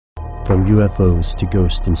From UFOs to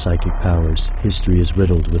ghost and psychic powers, history is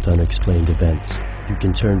riddled with unexplained events. You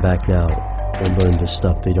can turn back now or learn the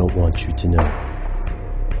stuff they don't want you to know.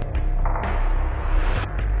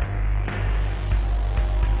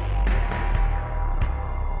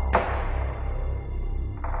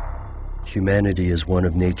 Humanity is one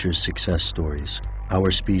of nature's success stories.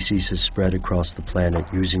 Our species has spread across the planet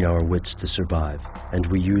using our wits to survive, and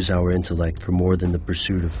we use our intellect for more than the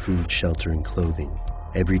pursuit of food, shelter, and clothing.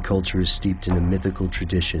 Every culture is steeped in a mythical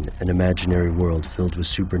tradition, an imaginary world filled with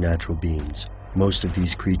supernatural beings. Most of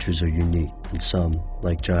these creatures are unique, and some,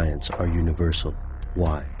 like giants, are universal.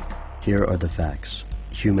 Why? Here are the facts.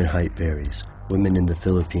 Human height varies. Women in the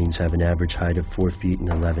Philippines have an average height of 4 feet and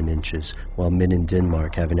 11 inches, while men in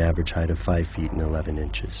Denmark have an average height of 5 feet and 11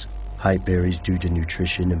 inches. Height varies due to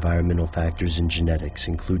nutrition, environmental factors, and genetics,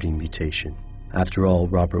 including mutation. After all,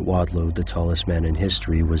 Robert Wadlow, the tallest man in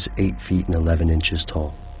history, was 8 feet and 11 inches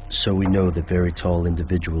tall. So we know that very tall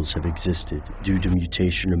individuals have existed due to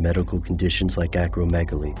mutation or medical conditions like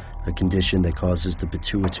acromegaly, a condition that causes the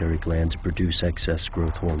pituitary gland to produce excess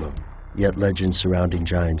growth hormone. Yet legends surrounding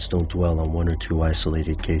giants don't dwell on one or two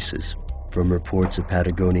isolated cases. From reports of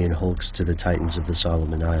Patagonian hulks to the titans of the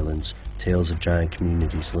Solomon Islands, tales of giant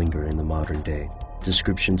communities linger in the modern day.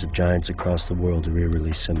 Descriptions of giants across the world are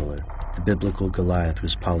eerily similar. The biblical Goliath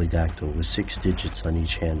was polydactyl with 6 digits on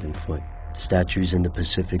each hand and foot. Statues in the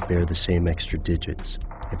Pacific bear the same extra digits.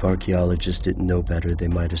 If archaeologists didn't know better, they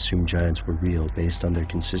might assume giants were real based on their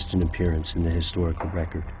consistent appearance in the historical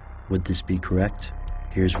record. Would this be correct?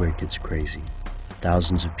 Here's where it gets crazy.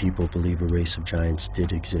 Thousands of people believe a race of giants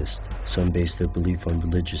did exist. Some base their belief on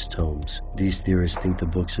religious tomes. These theorists think the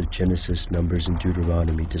books of Genesis, Numbers, and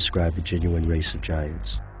Deuteronomy describe a genuine race of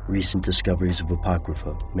giants. Recent discoveries of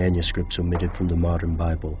Apocrypha, manuscripts omitted from the modern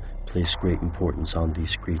Bible, place great importance on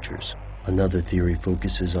these creatures. Another theory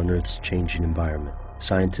focuses on Earth's changing environment.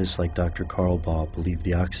 Scientists like Dr. Carl Baugh believe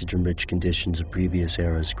the oxygen-rich conditions of previous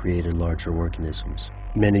eras created larger organisms.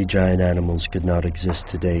 Many giant animals could not exist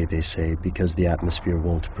today, they say, because the atmosphere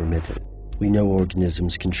won't permit it. We know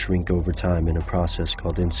organisms can shrink over time in a process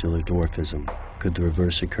called insular dwarfism. Could the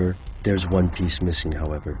reverse occur? There's one piece missing,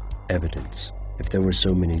 however: evidence. If there were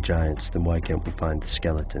so many giants, then why can't we find the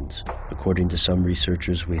skeletons? According to some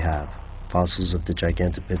researchers, we have. Fossils of the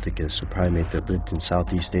Gigantopithecus, a primate that lived in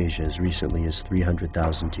Southeast Asia as recently as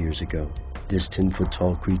 300,000 years ago. This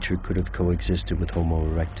 10-foot-tall creature could have coexisted with Homo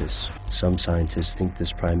erectus. Some scientists think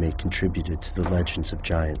this primate contributed to the legends of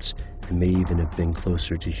giants and may even have been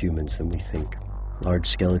closer to humans than we think. Large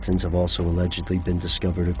skeletons have also allegedly been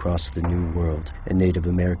discovered across the New World, and Native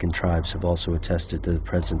American tribes have also attested to the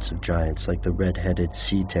presence of giants like the red-headed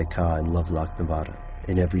Si-Te-Ka in Lovelock, Nevada.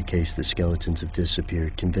 In every case, the skeletons have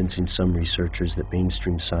disappeared, convincing some researchers that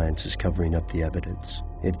mainstream science is covering up the evidence.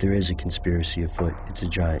 If there is a conspiracy afoot, it's a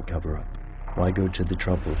giant cover-up. Why go to the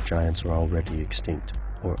trouble if giants are already extinct?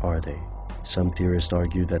 Or are they? Some theorists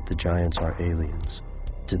argue that the giants are aliens.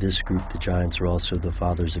 To this group, the giants are also the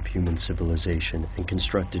fathers of human civilization and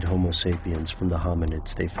constructed Homo sapiens from the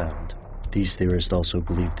hominids they found. These theorists also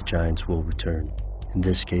believe the giants will return. In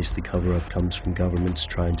this case, the cover-up comes from governments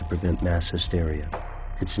trying to prevent mass hysteria.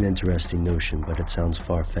 It's an interesting notion, but it sounds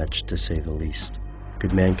far-fetched to say the least.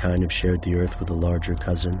 Could mankind have shared the Earth with a larger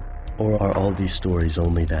cousin? Or are all these stories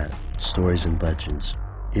only that? Stories and legends?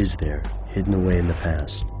 Is there, hidden away in the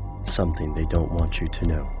past, something they don't want you to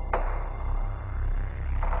know?